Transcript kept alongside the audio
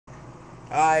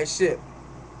Alright, shit.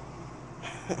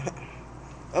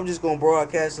 I'm just gonna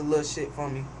broadcast a little shit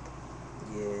from me.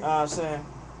 Yeah. You know what I'm saying?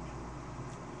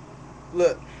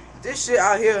 Look, this shit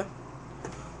out here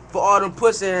for all them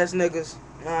pussy ass niggas.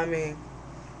 You know what I mean?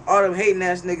 All them hating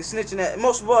ass niggas, snitching ass,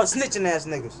 most of all snitching ass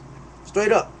niggas.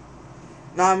 Straight up.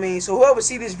 Know what I mean? So whoever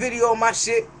see this video on my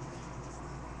shit,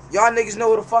 y'all niggas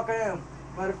know who the fuck I am.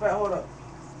 Matter of fact, hold up.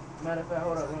 Hold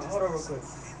up real quick.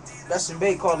 That's some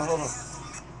bait calling, hold on.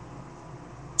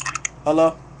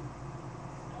 Hello?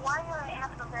 Why you ain't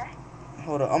answer that?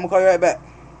 Hold up, I'm gonna call you right back.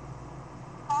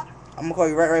 Huh? I'm gonna call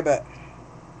you right back.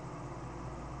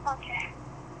 Okay.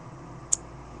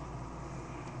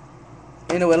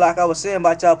 Anyway, like I was saying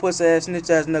about y'all pussy ass, snitch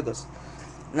ass niggas.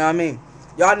 Know what I mean?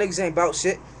 Y'all niggas ain't about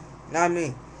shit. Know what I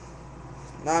mean?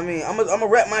 Know what I mean? I'm gonna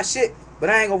rep my shit, but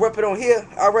I ain't gonna rep it on here.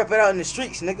 I'll rep it out in the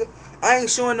streets, nigga. I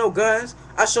ain't showing no guns.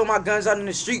 I show my guns out in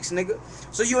the streets, nigga.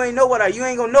 So you ain't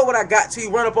gonna know what I got till you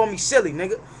run up on me silly,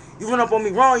 nigga. You run up on me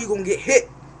wrong, you gonna get hit.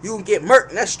 You gonna get murked,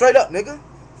 and that's straight up, nigga.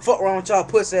 Fuck wrong with y'all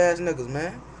pussy ass niggas,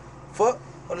 man. Fuck.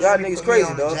 Y'all niggas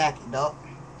crazy, dog.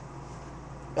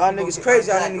 Y'all niggas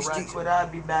crazy out in these streets.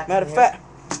 Matter of fact,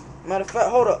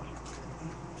 hold up.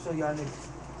 Show y'all niggas.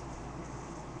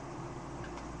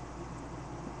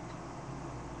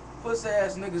 Pussy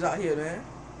ass niggas out here, man.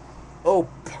 Oh,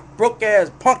 broke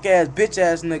ass, punk ass, bitch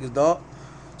ass niggas, dog.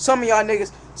 Some of y'all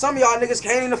niggas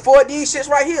can't even afford these shits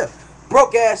right here.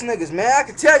 Broke ass niggas, man. I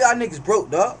can tell y'all niggas broke,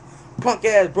 dog. Punk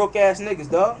ass, broke ass niggas,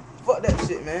 dog. Fuck that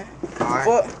shit, man. Alright.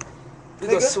 Fuck. We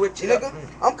gonna switch it up.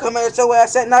 I'm coming at your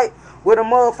ass at night with a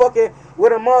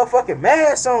motherfucking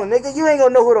mask on, nigga. You ain't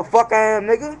gonna know who the fuck I am,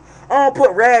 nigga. I don't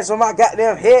put rags on my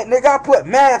goddamn head, nigga. I put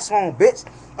masks on, bitch.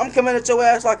 I'm coming at your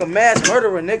ass like a mass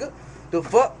murderer, nigga. The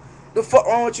fuck? The fuck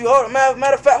wrong with you? Hold up.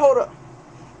 Matter of fact, hold up.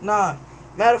 Nah.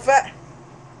 Matter of fact,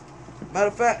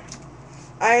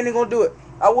 I ain't even gonna do it.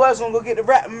 I was gonna go get the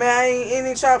rap, man. I ain't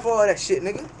even trying for all that shit,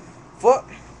 nigga. Fuck.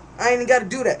 I ain't even gotta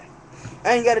do that.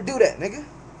 Nigga.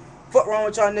 Fuck wrong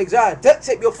with y'all niggas. I duct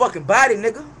tape your fucking body,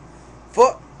 nigga.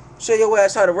 Fuck. Show your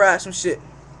ass how to ride some shit.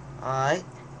 Alright.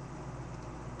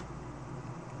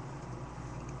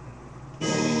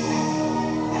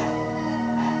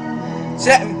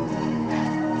 Chat me.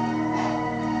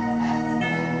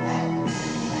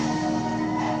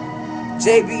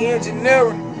 JB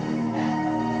Engineering.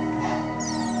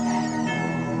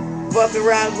 Fuck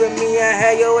around with me, I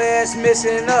had your ass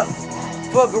missing up.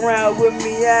 Fuck around with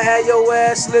me, I had your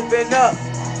ass slipping up.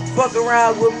 Fuck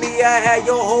around with me, I had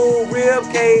your whole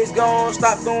rib cage gone.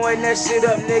 Stop throwing that shit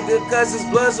up, nigga, cause it's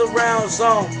bloods around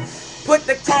zone. Put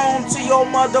the chrome to your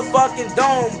motherfucking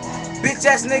dome. Bitch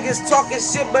ass niggas talking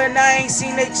shit, but I ain't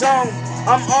seen they tone.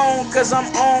 I'm on, cause I'm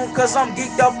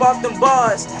geeked up off them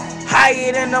bars.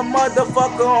 Higher than a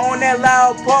motherfucker on that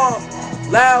loud paw.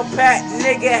 Loud pack,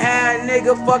 nigga, high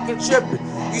nigga fucking tripping.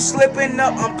 You slipping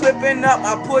up, I'm clipping up,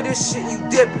 I put this shit, you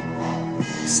dipping.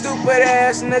 Stupid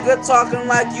ass nigga talking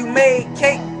like you made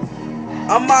cake.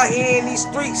 I'm out here in these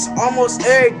streets almost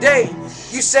every day.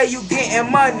 You say you getting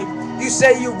money, you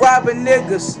say you robbing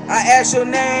niggas. I ask your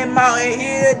name out in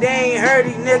here, they ain't heard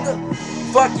it, nigga.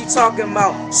 Fuck you talking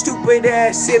about, stupid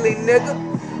ass silly nigga.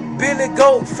 Billy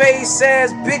Goat face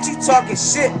ass bitch, you talking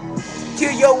shit.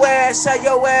 Kill your ass, how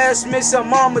your ass miss a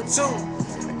mama too.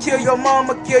 Kill your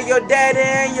mama, kill your daddy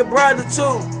and your brother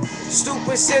too.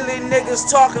 Stupid silly niggas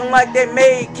talking like they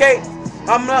made cake.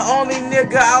 I'm the only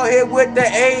nigga out here with the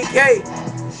AK.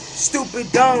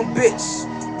 Stupid dumb bitch,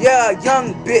 yeah,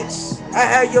 young bitch. I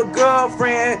had your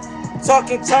girlfriend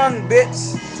talking tongue,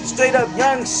 bitch. Straight up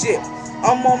young shit.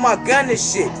 I'm on my gun and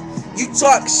shit. You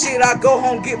talk shit, I go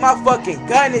home get my fucking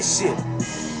gun and shit.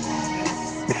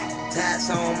 Tats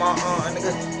on my arm,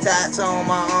 nigga. Tats on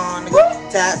my arm,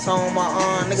 nigga. Tats on my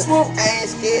arm, nigga. Swoop. I ain't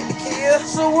scared to kill.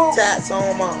 Swoop. Tats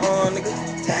on my arm,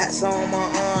 nigga. Tats on my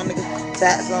arm, nigga.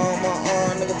 Tats on my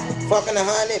arm, nigga. Fucking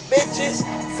 100 bitches.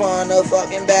 Front the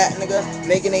fucking back, nigga.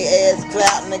 Making they ass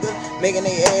clap, nigga. Making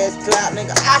they ass clap,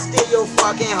 nigga. I steal your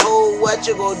fucking hoe. What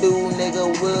you gon' do,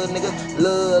 nigga? Will, nigga.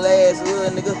 Little ass,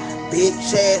 little nigga.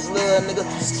 Bitch ass little nigga.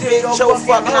 Spit your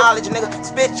fucking knowledge, nigga.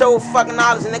 Spit your fucking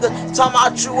knowledge, nigga. Talking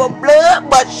about you a blood,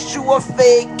 but you a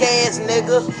fake ass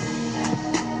nigga.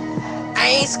 I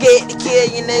ain't scared to kill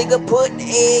you, nigga. Put the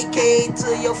AK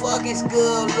to your fucking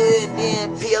skull, and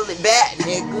then peel it back,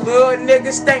 nigga. Little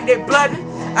niggas think they bloodin'.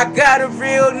 I got a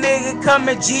real nigga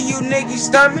coming, G you nigga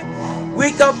stomach.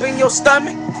 Weak up in your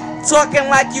stomach, talking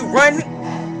like you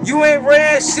running. You ain't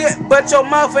ran shit, but your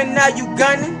mouth and now you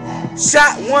gunning.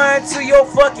 Shot one to your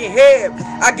fucking head.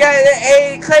 I got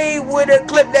an AK with a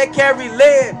clip that carry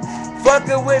lead.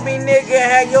 Fucking with me, nigga,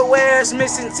 had your ass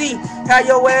missing teeth, had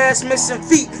your ass missing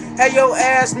feet, had your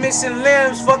ass missing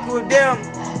limbs, fucking with them.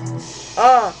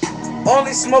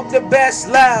 Only smoke the best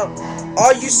loud.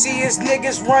 All you see is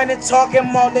niggas running, talking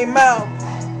on their mouth.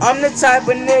 I'm the type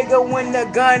of nigga when the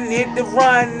gun hit the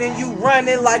run and you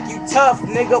running like you tough,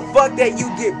 nigga. Fuck that, you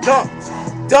get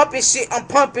dumped. Dumping shit, I'm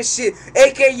pumping shit.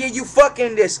 AKA you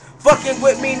fucking this. Fucking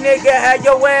with me, nigga, had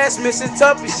your ass missing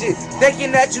tough and shit.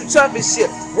 Thinking that you tough and shit.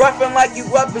 Roughing like you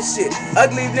rough and shit.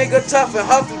 Ugly nigga tough and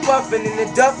huffing, puffing and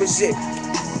then dumping shit.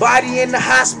 Body in the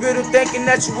hospital thinking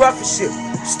that you rough and shit.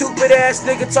 Stupid ass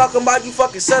nigga talking about you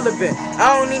fucking Sullivan.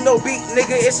 I don't need no beat,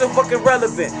 nigga, it's so fucking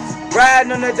relevant.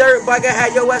 Riding on the dirt bike, I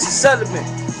had your ass a Sullivan.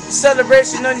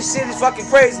 Celebration on this shit is fucking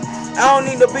crazy. I don't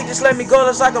need no beat, just let me go,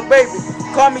 looks like I'm baby.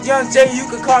 Call me Young Jay, you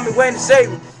can call me Wayne the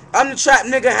Savior. I'm the trap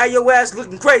nigga, had your ass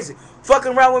looking crazy.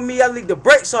 Fucking around with me, I leave the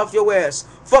brakes off your ass.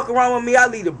 Fuck around with me, I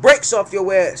leave the brakes off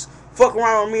your ass. Fuck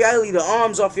around with me, I leave the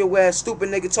arms off your ass. Stupid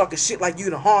nigga talking shit like you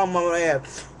the harm on my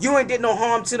ass. You ain't did no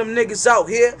harm to them niggas out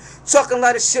here. Talking a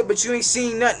lot of shit, but you ain't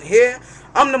seen nothing here.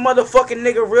 I'm the motherfucking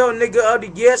nigga, real nigga of the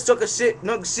year. Talking shit,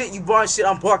 nigga shit, you barring shit,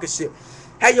 I'm barking shit.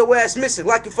 Had your ass missing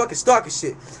like you fucking stalking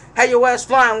shit. Had your ass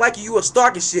flying like you a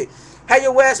stalking shit. Had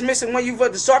your ass missing when you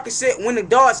fucking stalking shit. When the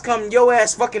dogs come, your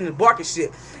ass fucking barking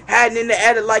shit. Hiding in the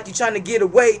attic like you trying to get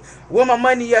away. Where my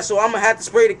money at, so I'ma have to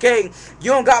spray the cane.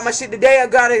 You don't got my shit today, I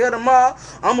got it here tomorrow.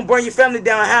 I'ma burn your family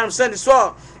down and have them Sunday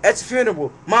swallow. At the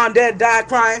funeral, mom, dad died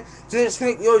crying.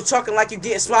 You're talking like you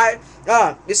get inspired.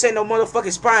 This ain't no motherfucking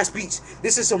inspiring speech.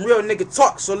 This is some real nigga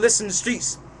talk, so listen to the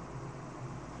streets.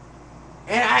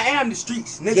 And I am the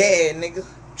streets, nigga. Yeah, nigga.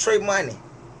 Traymoney.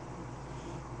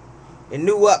 The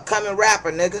new upcoming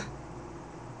rapper, nigga.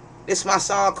 This my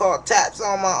song called Taps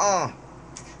on My Arm.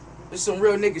 This some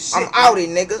real nigga shit. I'm outie,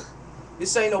 nigga.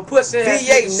 This ain't no pussy ass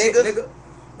VA, nigga shit, nigga.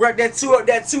 Rock that two up,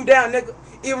 that two down, nigga.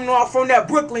 Even though I'm from that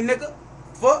Brooklyn, nigga.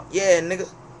 Fuck. Yeah, nigga.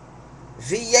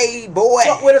 VA, boy.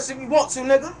 Fuck with us if you want to,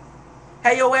 nigga.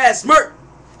 Hey, your ass smirk.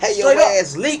 Hey, your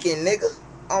ass leaking, nigga.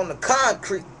 On the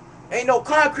concrete. Ain't no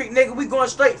concrete, nigga. We going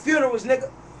straight funerals, nigga.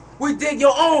 We dig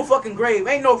your own fucking grave.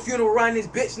 Ain't no funeral around this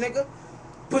bitch, nigga.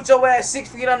 Put your ass 6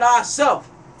 feet under ourselves.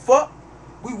 Fuck.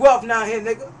 We rough now here,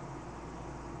 nigga.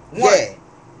 Yeah.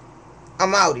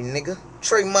 I'm outie, nigga.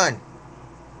 Traymoney.